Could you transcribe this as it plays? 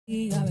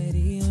Already,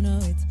 you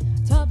know it.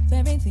 Top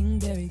everything,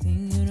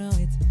 you know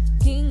it.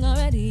 King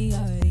already,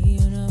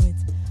 you know it.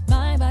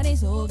 My body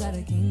soul got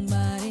a king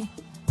body.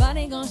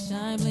 Body gon'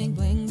 shine, bling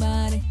bling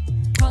body.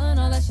 Calling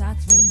all the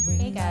shots, ring.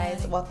 Hey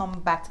guys,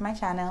 welcome back to my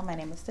channel. My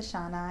name is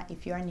Tashana.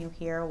 If you're new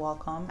here,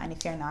 welcome, and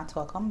if you're not,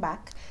 welcome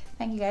back.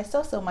 Thank you guys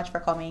so much for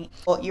coming.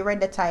 Well, you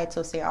read the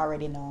title, so you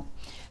already know.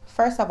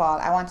 First of all,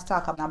 I want to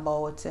talk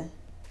about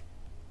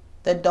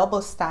the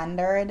double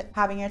standard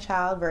having your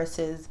child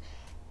versus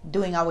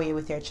doing away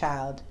with your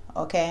child.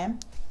 Okay,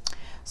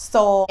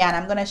 so and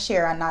I'm gonna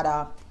share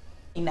another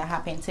thing that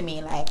happened to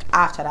me like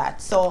after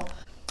that. So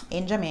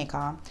in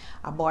Jamaica,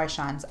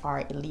 abortions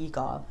are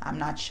illegal. I'm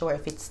not sure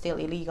if it's still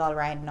illegal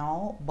right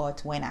now,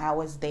 but when I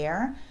was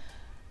there,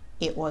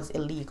 it was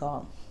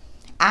illegal.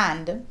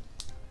 And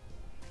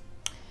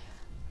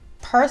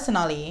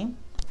personally,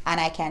 and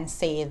I can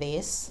say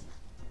this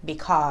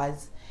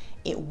because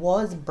it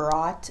was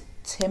brought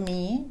to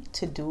me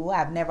to do.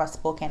 I've never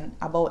spoken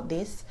about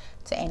this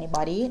to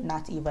anybody,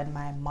 not even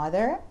my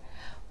mother,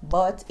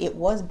 but it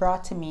was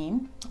brought to me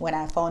when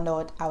I found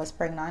out I was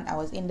pregnant. I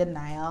was in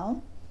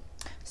denial.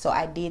 So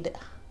I did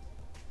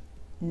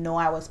know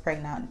I was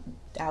pregnant,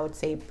 I would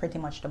say pretty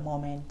much the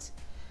moment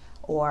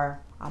or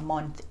a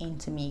month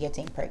into me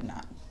getting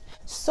pregnant.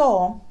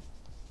 So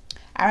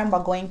I remember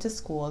going to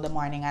school the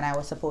morning and I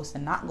was supposed to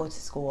not go to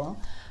school,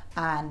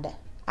 and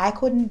I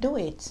couldn't do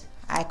it.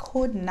 I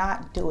could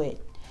not do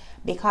it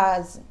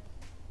because,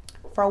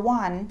 for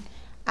one,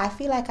 I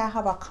feel like I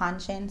have a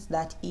conscience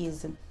that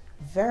is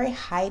very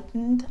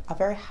heightened, a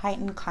very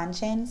heightened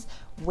conscience,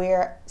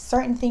 where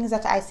certain things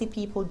that I see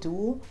people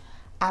do,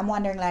 I'm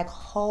wondering like,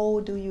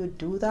 how do you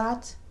do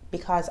that?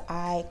 Because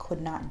I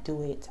could not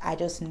do it. I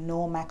just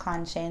know my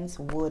conscience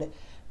would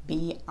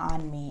be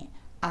on me,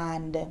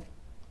 and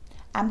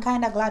I'm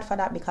kind of glad for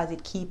that because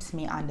it keeps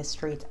me on the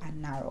straight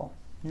and narrow.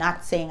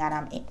 Not saying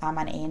that I'm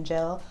an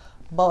angel,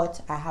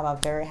 but I have a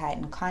very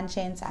heightened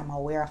conscience. I'm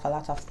aware of a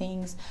lot of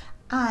things,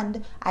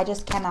 and I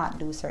just cannot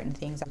do certain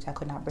things. I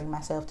could not bring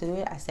myself to do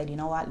it. I said, you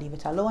know what, leave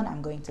it alone.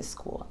 I'm going to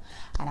school.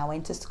 And I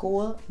went to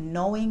school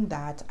knowing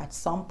that at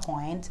some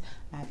point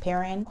my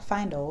parents would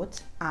find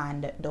out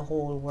and the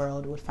whole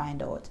world would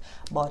find out.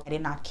 But I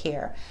did not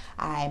care.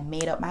 I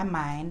made up my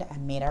mind. I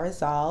made a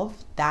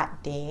resolve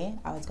that day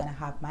I was going to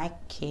have my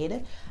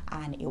kid,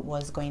 and it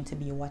was going to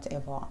be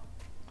whatever.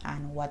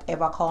 And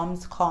whatever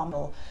comes.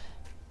 So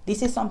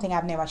this is something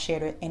I've never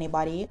shared with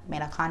anybody. I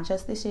made a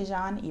conscious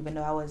decision, even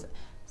though I was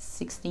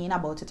 16,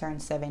 about to turn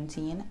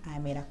 17. I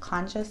made a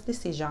conscious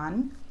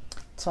decision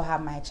to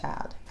have my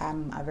child.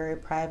 I'm a very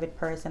private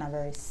person, a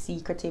very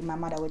secretive, my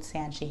mother would say,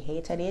 and she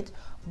hated it,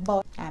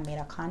 but I made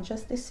a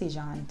conscious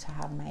decision to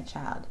have my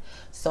child.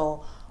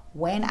 So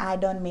when I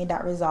done made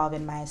that resolve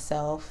in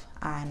myself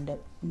and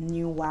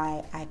knew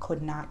why I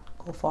could not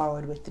go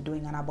forward with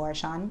doing an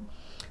abortion,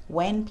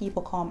 when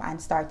people come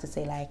and start to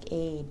say like,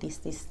 hey, this,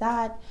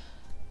 that,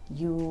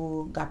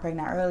 you got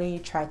pregnant early,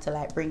 try to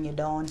like bring you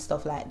down,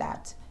 stuff like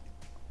that,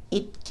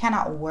 it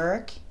cannot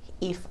work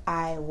if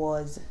I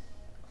was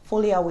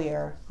fully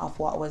aware of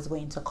what was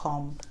going to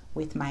come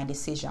with my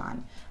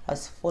decision. I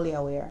was fully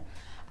aware.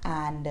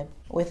 And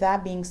with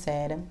that being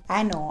said,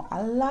 I know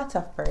a lot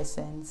of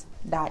persons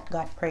that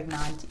got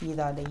pregnant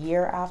either the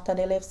year after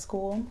they left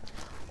school,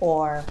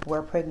 or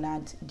were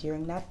pregnant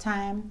during that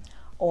time,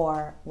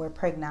 or were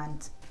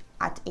pregnant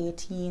at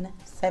 18,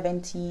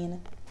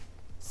 17,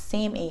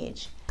 same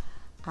age.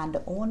 And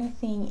the only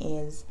thing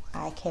is,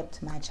 I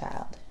kept my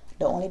child.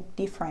 The only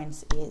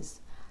difference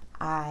is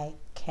I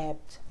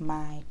kept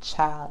my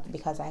child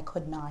because I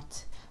could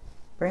not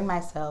bring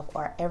myself,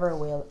 or ever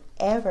will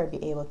ever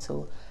be able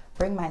to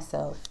bring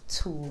myself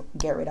to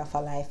get rid of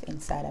a life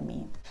inside of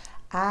me.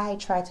 I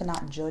try to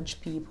not judge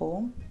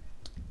people,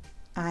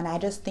 and I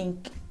just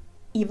think,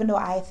 even though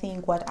I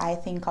think what I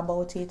think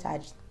about it,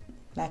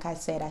 like I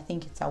said, I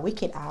think it's a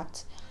wicked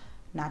act.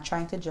 Not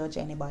trying to judge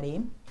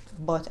anybody,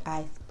 but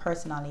I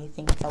personally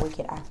think it's a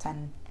wicked act,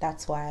 and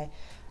that's why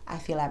I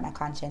feel like my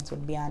conscience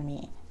would be on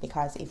me,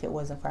 because if it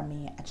wasn't for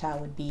me, a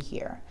child would be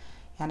here.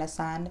 You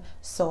understand?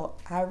 So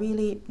I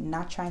really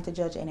not trying to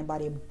judge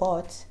anybody,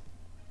 but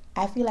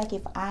I feel like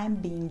if I'm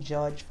being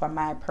judged for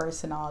my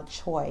personal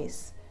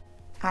choice,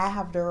 I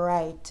have the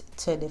right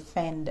to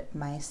defend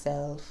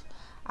myself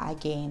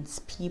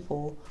against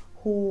people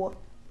who,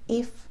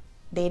 if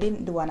they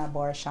didn't do an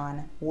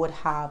abortion, would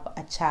have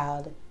a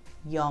child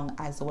young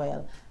as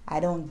well. I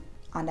don't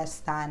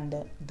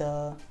understand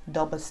the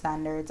double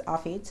standards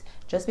of it.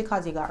 Just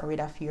because you got rid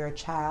of your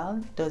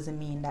child doesn't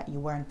mean that you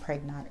weren't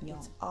pregnant.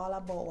 It's all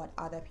about what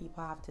other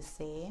people have to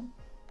say,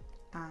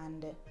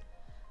 and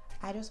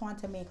I just want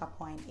to make a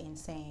point in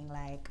saying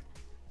like,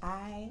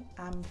 I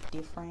am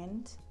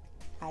different.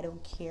 I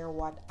don't care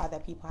what other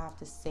people have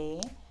to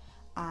say,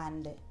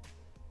 and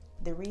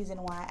the reason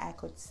why I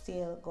could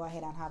still go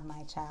ahead and have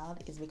my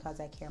child is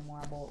because I care more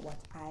about what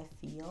I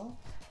feel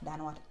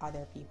than what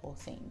other people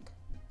think.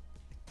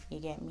 You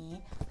get me?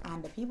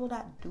 And the people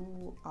that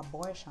do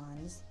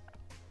abortions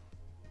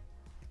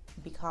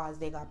because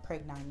they got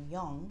pregnant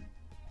young,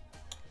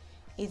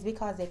 is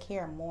because they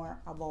care more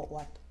about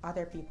what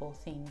other people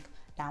think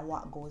than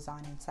what goes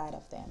on inside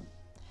of them.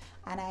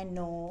 And I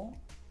know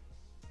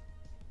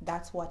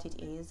that's what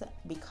it is,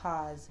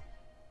 because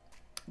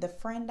the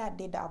friend that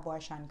did the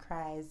abortion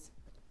cries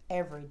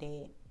every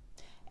day,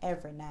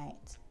 every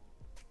night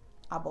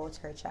about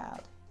her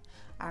child.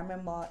 I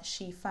remember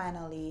she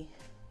finally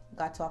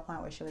got to a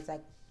point where she was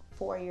like,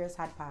 4 years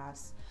had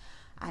passed,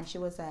 and she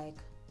was like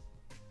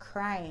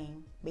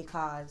crying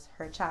because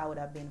her child would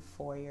have been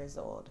 4 years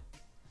old.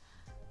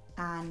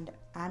 And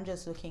I'm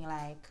just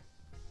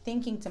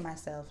thinking to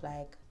myself,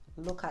 like,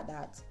 look at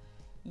that.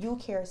 You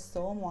care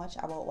so much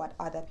about what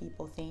other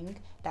people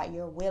think that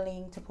you're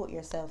willing to put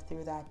yourself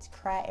through that,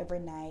 cry every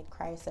night,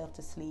 cry yourself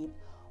to sleep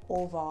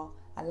over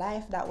a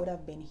life that would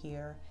have been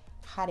here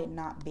had it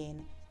not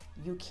been.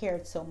 You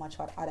cared so much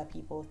what other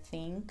people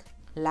think.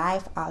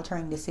 Life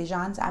altering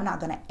decisions. I'm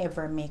not gonna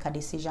ever make a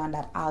decision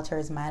that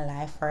alters my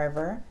life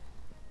forever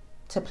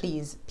to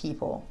please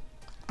people.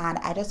 And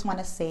I just want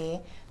to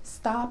say,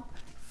 stop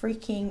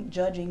freaking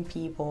judging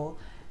people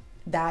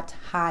that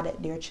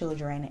had their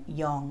children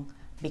young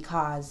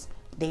because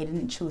they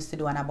didn't choose to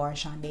do an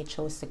abortion, they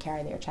chose to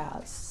carry their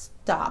child.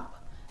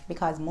 Stop.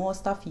 Because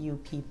most of you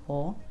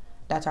people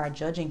that are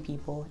judging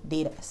people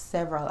did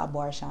several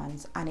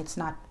abortions, and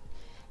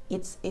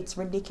it's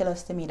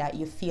ridiculous to me that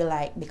you feel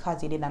like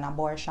because you did an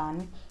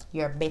abortion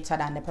you're better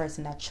than the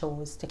person that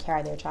chose to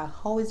carry their child.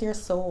 How is your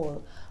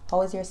soul?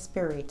 How is your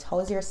spirit? How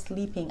is your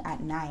sleeping at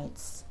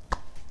nights?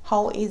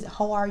 How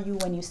are you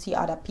when you see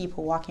other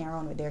people walking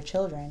around with their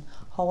children?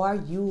 How are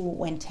you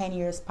when 10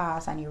 years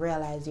pass and you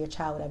realize your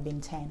child would have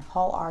been 10?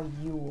 How are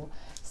you?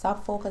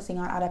 Stop focusing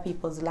on other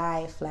people's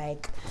life,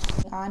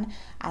 and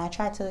I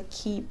try to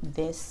keep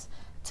this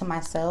to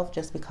myself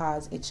just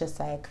because it's just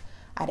like,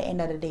 at the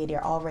end of the day,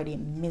 they're already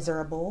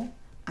miserable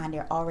and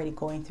they're already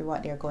going through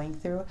what they're going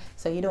through,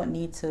 so you don't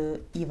need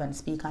to even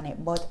speak on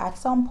it. But at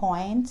some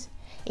point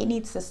it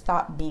needs to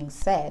stop being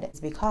said. It's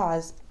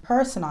because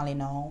personally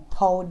now,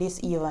 how this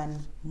even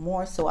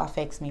more so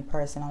affects me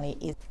personally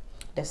is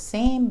the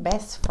same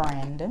best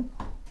friend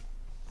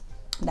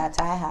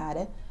that I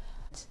had,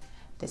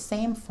 the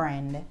same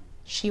friend,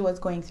 she was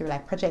going through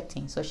like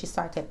projecting, so she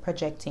started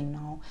projecting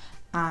now.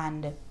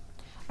 And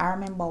I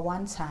remember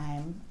one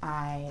time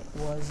I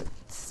was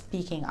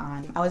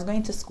I was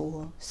going to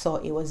school, so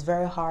it was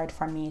very hard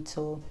for me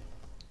to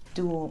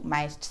do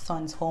my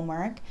son's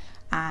homework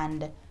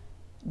and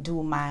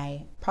do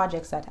my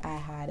projects that I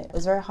had. It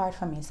was very hard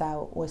for me, so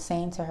I was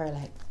saying to her,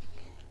 like,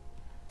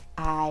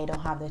 I don't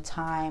have the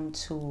time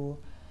to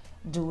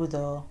do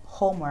the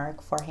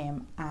homework for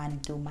him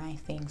and do my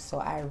things, so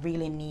I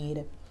really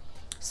need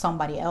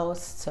somebody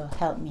else to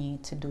help me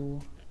to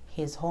do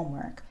his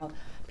homework.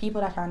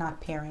 People that are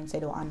not parents, they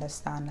don't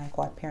understand like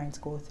what parents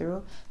go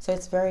through, so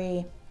it's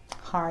very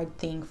hard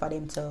thing for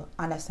them to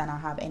understand or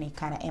have any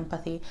kind of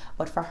empathy.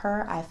 But for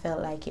her, I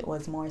felt like it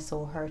was more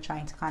so her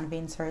trying to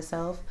convince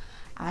herself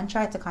and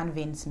try to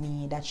convince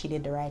me that she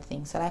did the right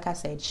thing. So like I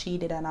said, she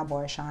did an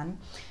abortion.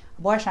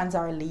 Abortions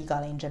are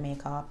illegal in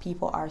Jamaica.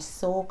 People are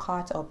so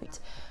caught up with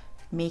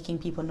making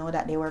people know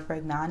that they were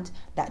pregnant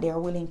that they are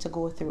willing to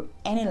go through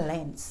any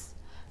lengths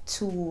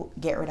to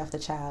get rid of the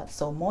child.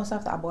 So most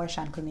of the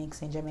abortion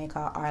clinics in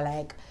Jamaica are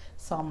like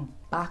some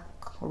back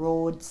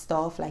road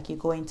stuff, like you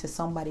go into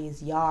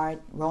somebody's yard,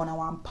 round a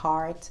one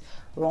part,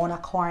 round a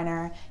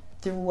corner,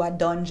 through a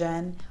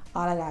dungeon,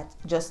 all of that,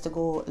 just to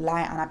go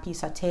lie on a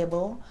piece of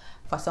table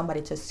for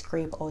somebody to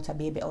scrape out a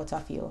baby out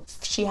of you.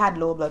 She had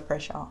low blood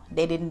pressure.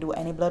 They didn't do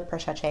any blood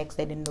pressure checks,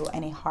 they didn't do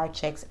any heart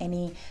checks,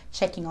 any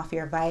checking of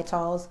your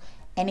vitals,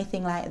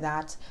 anything like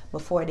that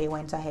before they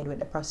went ahead with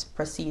the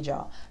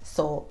procedure.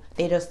 So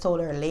they just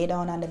told her lay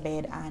down on the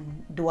bed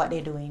and do what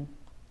they're doing.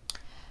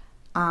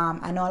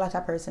 I know a lot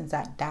of persons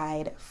that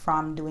died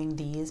from doing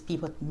these.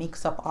 People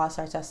mix up all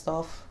sorts of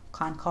stuff,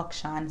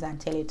 concoctions, and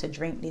tell you to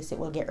drink this, it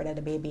will get rid of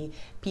the baby.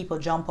 People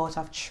jump out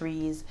of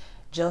trees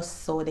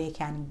just so they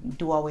can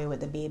do away with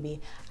the baby.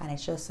 And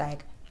it's just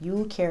like,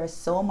 you care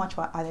so much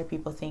what other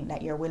people think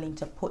that you're willing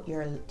to put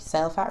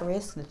yourself at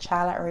risk, the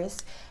child at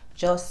risk,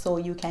 just so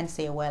you can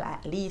say, well,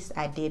 at least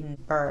I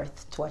didn't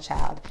birth to a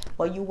child.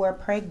 But you were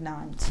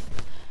pregnant.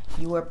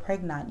 You were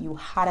pregnant. You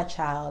had a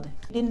child.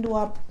 You didn't do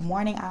a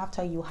morning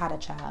after you had a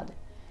child.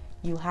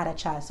 You had a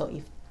child. So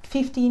if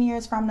 15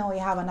 years from now you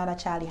have another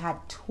child, you had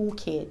 2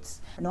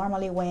 kids.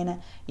 Normally when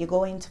you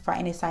go in for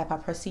any type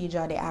of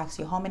procedure, they ask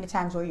you, how many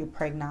times were you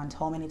pregnant?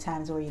 How many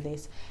times were you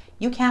this?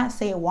 You can't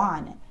say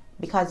 1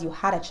 because you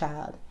had a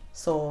child.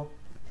 So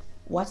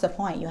what's the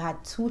point? You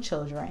had 2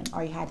 children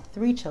or you had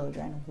 3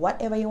 children.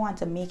 Whatever you want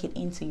to make it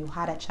into, you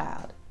had a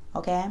child.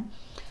 Okay?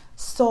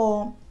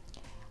 So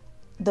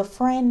the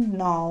friend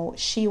now,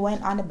 she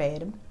went on the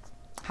bed,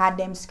 had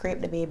them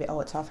scrape the baby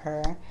out of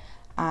her,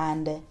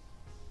 and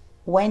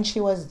when she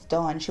was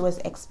done, she was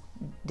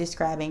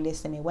describing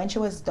this to me. When she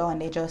was done,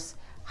 they just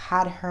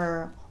had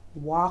her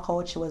walk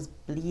out. She was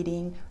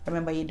bleeding.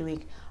 Remember, you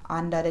doing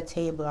under the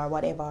table or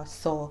whatever.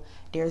 So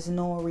there's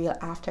no real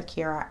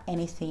aftercare or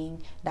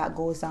anything that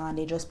goes on.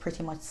 They just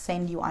pretty much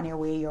send you on your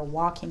way. You're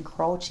walking,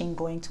 crouching,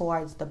 going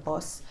towards the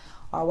bus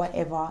or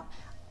whatever,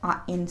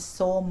 in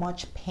so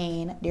much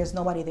pain. There's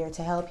nobody there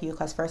to help you,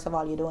 because first of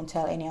all, you don't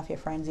tell any of your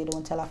friends, you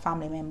don't tell a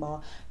family member,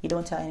 you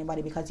don't tell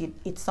anybody, because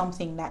it's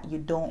something that you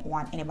don't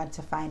want anybody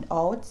to find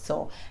out.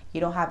 So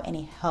you don't have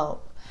any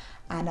help.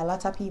 And a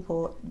lot of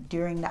people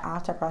during the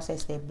after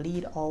process, they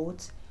bleed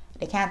out.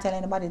 They can't tell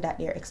anybody that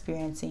they're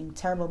experiencing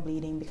terrible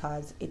bleeding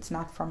because it's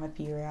not from a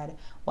period.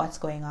 What's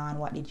going on?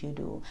 What did you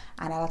do?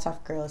 And a lot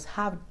of girls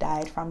have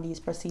died from these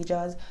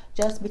procedures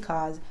just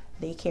because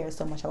they care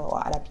so much about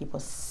what other people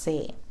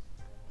say.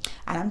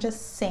 And I'm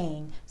just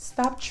saying,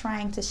 stop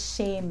trying to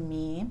shame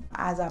me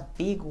as a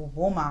big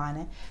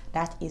woman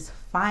that is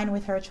fine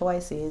with her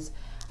choices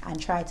and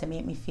try to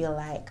make me feel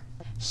like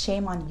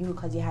shame on you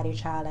because you had your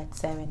child at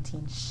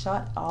 17.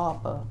 Shut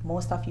up.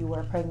 Most of you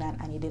were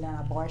pregnant and you did an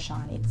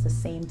abortion. It's the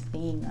same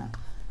thing.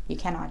 You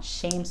cannot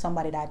shame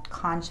somebody that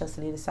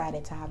consciously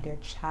decided to have their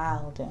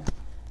child.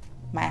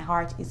 My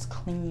heart is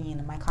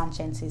clean. My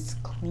conscience is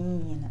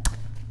clean.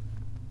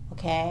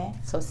 Okay?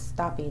 So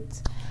stop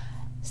it.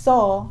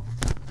 So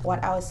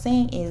what I was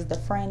saying is, the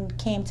friend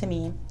came to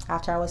me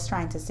after I was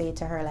trying to say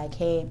to her like,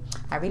 hey,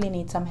 I really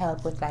need some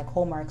help with like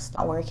homework's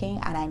not working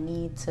and I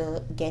need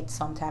to get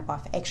some type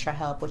of extra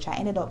help, which I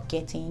ended up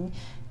getting.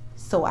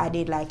 So I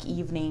did like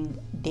evening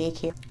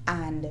daycare,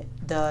 and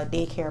the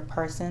daycare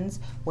persons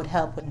would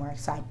help with work.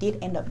 So I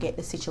did end up get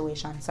the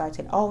situation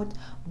sorted out.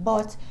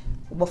 But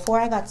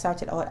before I got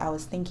started out, I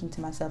was thinking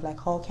to myself like,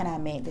 how can I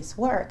make this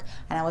work?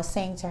 And I was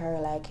saying to her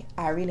like,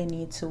 I really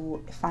need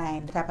to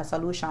find type of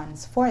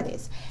solutions for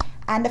this.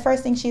 And the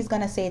first thing she's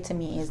gonna say to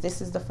me is,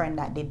 this is the friend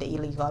that did the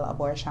illegal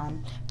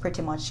abortion,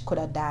 pretty much could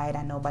have died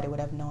and nobody would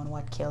have known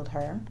what killed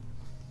her.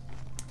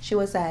 She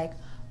was like,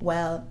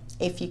 well,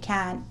 if you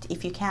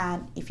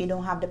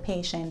don't have the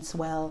patience,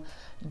 well,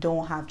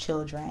 don't have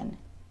children.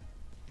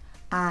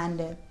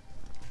 And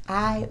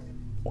I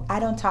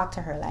don't talk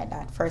to her like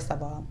that. First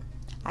of all,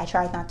 I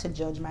try not to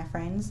judge my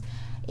friends.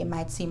 It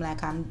might seem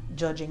like I'm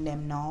judging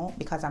them now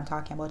because I'm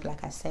talking about,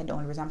 like I said, the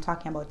only reason I'm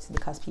talking about is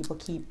because people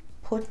keep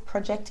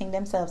projecting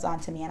themselves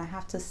onto me, and I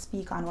have to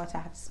speak on what I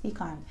have to speak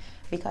on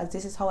because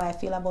this is how I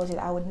feel about it.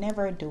 I would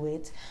never do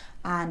it,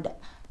 and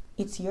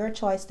it's your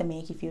choice to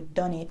make. If you've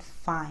done it,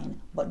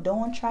 fine, but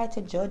don't try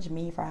to judge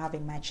me for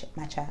having my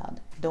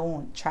child.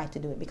 Don't try to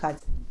do it because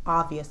it's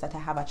obvious that I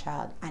have a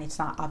child, and it's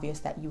not obvious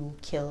that you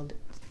killed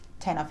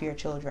 10 of your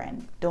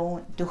children.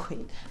 Don't do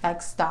it.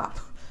 Like, stop.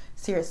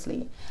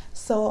 Seriously.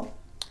 So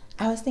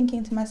I was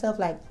thinking to myself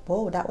like,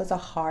 whoa, that was a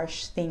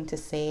harsh thing to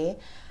say,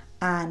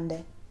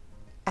 and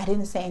I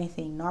didn't say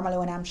anything. Normally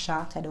when I'm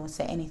shocked, I don't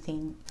say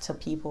anything to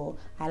people.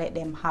 I let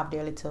them have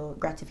their little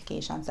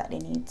gratifications that they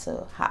need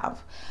to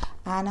have.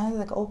 And I was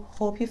like, oh,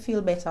 hope you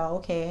feel better.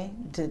 Okay,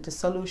 the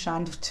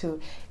solution to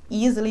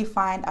easily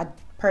find a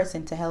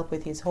person to help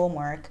with his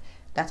homework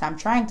that I'm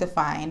trying to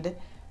find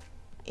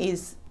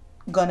is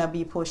gonna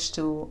be pushed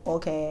to,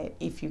 okay,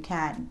 if you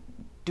can't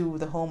do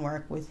the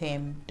homework with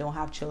him, don't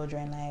have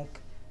children.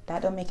 Like,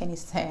 that don't make any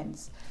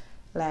sense.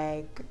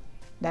 Like,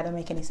 that don't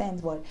make any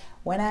sense. But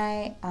when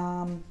I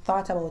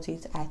thought about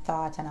it, I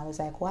thought and I was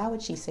like, why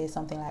would she say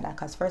something like that?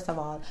 Because first of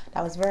all,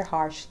 that was a very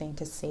harsh thing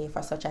to say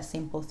for such a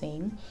simple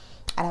thing.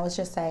 And I was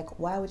just like,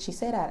 why would she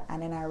say that?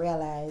 And then I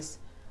realized,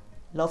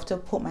 love to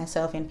put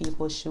myself in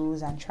people's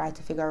shoes and try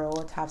to figure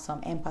out, have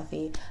some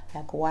empathy.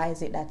 Like, why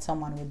is it that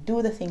someone would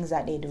do the things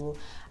that they do?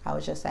 I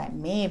was just like,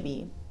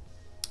 maybe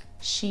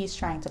she's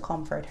trying to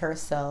comfort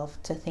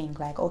herself to think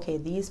like, okay,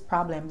 these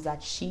problems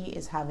that she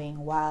is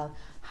having while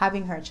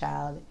having her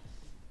child,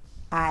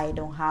 I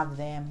don't have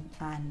them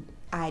and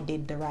I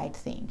did the right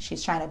thing.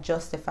 She's trying to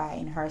justify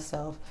in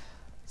herself.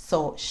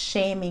 So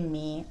shaming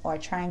me or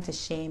trying to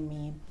shame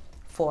me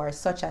for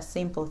such a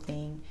simple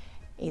thing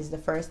is the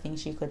first thing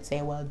she could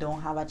say. Well, don't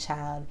have a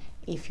child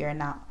if you're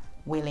not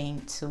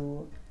willing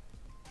to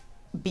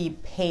be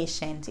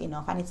patient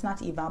enough. And it's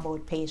not even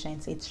about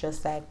patience, it's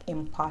just like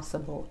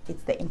impossible.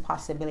 It's the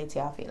impossibility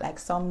of it. Like,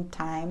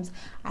 sometimes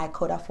I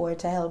could afford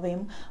to help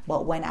him,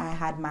 but when I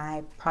had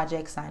my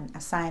projects and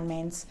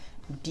assignments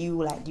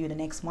due the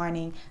next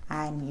morning,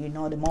 and you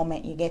know, the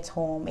moment you get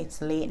home,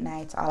 it's late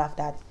night, all of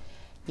that,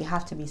 you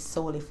have to be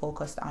solely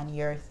focused on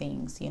your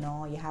things. You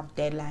know, you have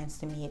deadlines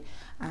to meet,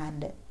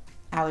 and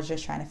I was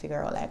just trying to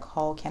figure out like,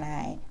 how can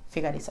I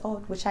figure this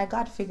out, which I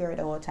got figured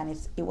out. And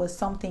it was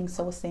something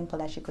so simple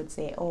that you could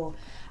say, oh,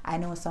 I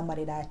know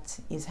somebody that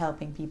is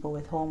helping people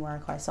with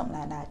homework or something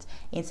like that,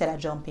 instead of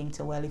jumping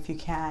to, well, if you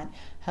can't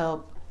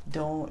help,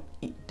 don't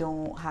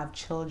have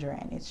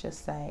children. It's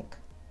just like,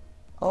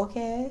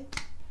 okay,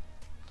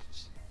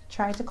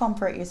 try to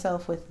comfort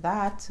yourself with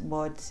that,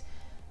 but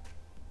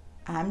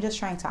I'm just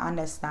trying to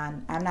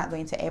understand. I'm not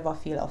going to ever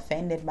feel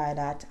offended by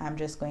that. I'm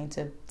just going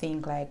to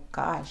think like,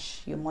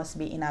 gosh, you must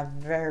be in a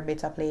very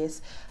bitter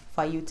place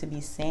for you to be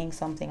saying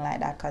something like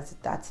that, because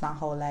that's not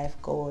how life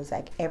goes.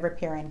 Like, every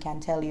parent can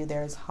tell you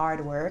there's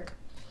hard work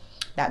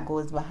that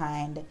goes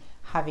behind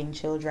having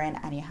children,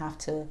 and you have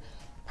to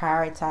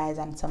prioritize,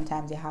 and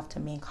sometimes you have to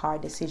make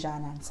hard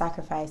decisions and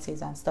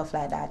sacrifices and stuff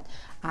like that,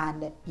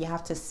 and you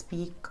have to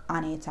speak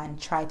on it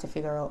and try to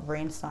figure out,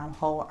 brainstorm,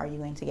 how are you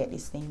going to get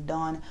this thing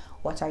done,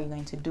 what are you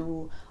going to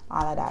do,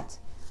 all of that.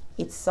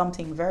 It's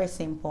something very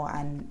simple,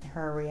 and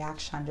her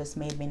reaction just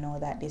made me know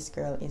that this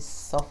girl is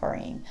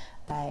suffering.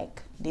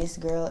 Like, this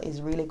girl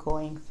is really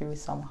going through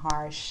some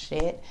harsh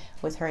shit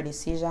with her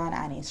decision,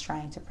 and is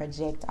trying to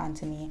project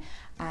onto me.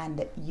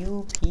 And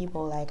you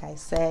people, like I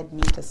said,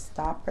 need to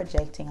stop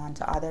projecting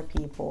onto other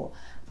people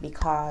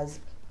because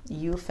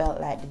you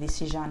felt like the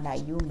decision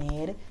that you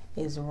made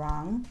is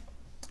wrong,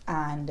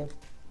 and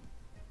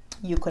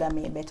you could have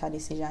made better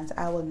decisions.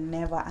 I will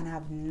never, and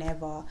have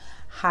never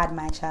had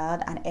my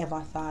child and ever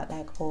thought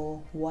like,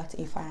 oh, what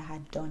if I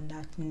had done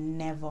that?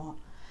 Never.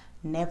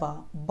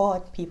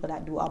 But people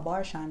that do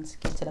abortions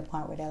get to the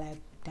point where they're like,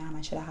 damn,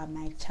 I should have had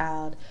my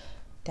child.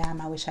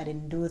 Damn, I wish I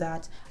didn't do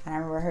that. And I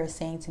remember her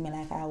saying to me,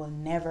 like, I will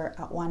never,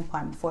 at one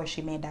point before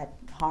she made that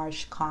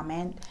harsh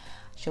comment,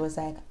 she was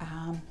like,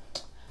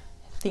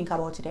 think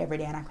about it every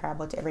day, and I cry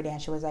about it every day.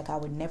 And she was like, I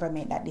would never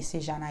make that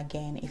decision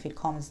again if it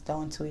comes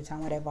down to it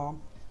and whatever.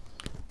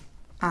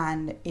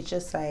 And it's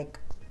just like,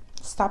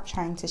 stop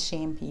trying to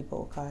shame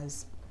people,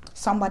 because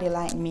somebody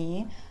like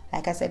me,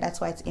 like I said,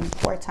 that's why it's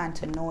important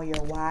to know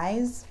your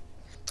whys.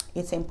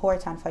 It's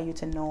important for you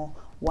to know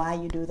why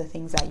you do the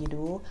things that you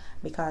do,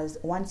 because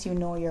once you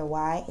know your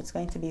why, it's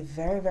going to be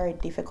very, very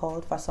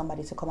difficult for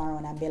somebody to come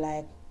around and be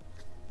like,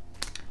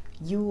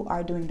 you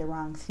are doing the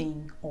wrong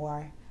thing,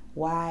 or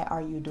why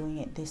are you doing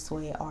it this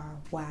way, or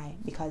why,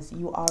 because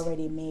you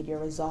already made your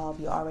resolve,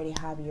 you already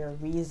have your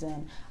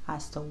reason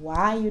as to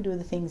why you do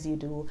the things you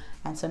do,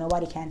 and so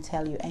nobody can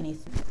tell you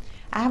anything.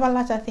 I have a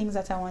lot of things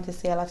that I want to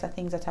say, a lot of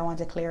things that I want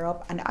to clear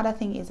up, and the other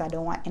thing is I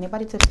don't want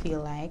anybody to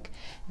feel like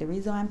the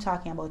reason I'm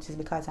talking about is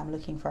because I'm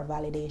looking for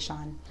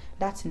validation.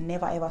 That's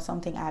never ever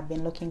something I've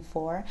been looking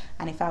for,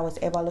 and if I was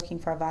ever looking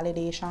for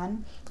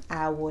validation,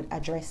 I would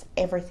address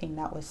everything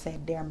that was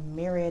said. There are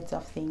myriads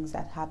of things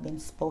that have been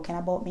spoken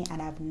about me,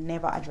 and I've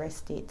never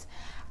addressed it.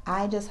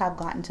 I just have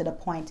gotten to the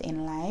point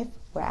in life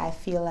where I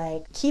feel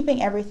like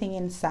keeping everything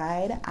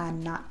inside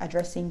and not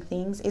addressing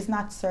things is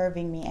not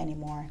serving me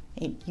anymore.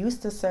 It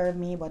used to serve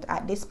me, but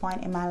at this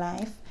point in my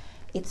life,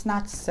 it's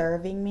not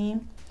serving me.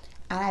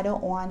 And I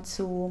don't want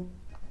to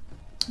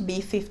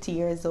be 50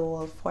 years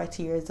old,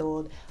 40 years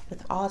old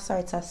with all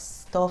sorts of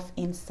stuff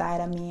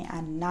inside of me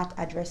and not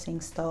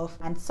addressing stuff.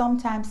 And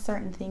sometimes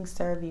certain things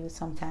serve you,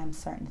 sometimes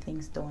certain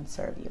things don't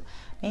serve you.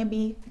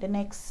 Maybe the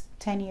next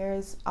 10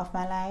 years of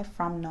my life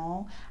from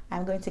now,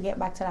 I'm going to get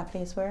back to that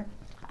place where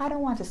I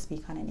don't want to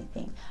speak on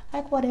anything.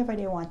 Like, whatever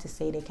they want to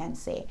say, they can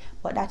say.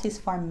 But that is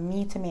for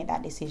me to make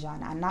that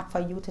decision, and not for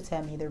you to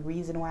tell me the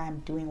reason why I'm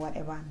doing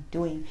whatever I'm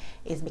doing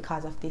is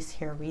because of this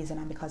here reason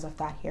and because of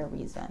that here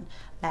reason.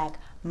 Like,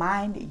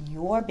 mind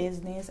your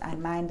business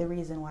and mind the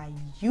reason why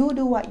you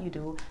do what you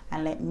do,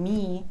 and let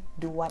me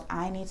do what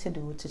I need to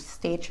do to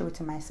stay true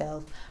to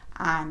myself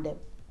and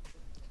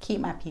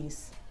keep my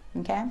peace.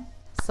 Okay?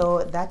 So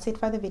that's it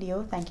for the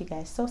video. Thank you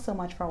guys so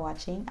much for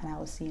watching, and I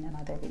will see you in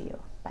another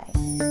video.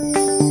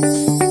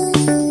 Bye.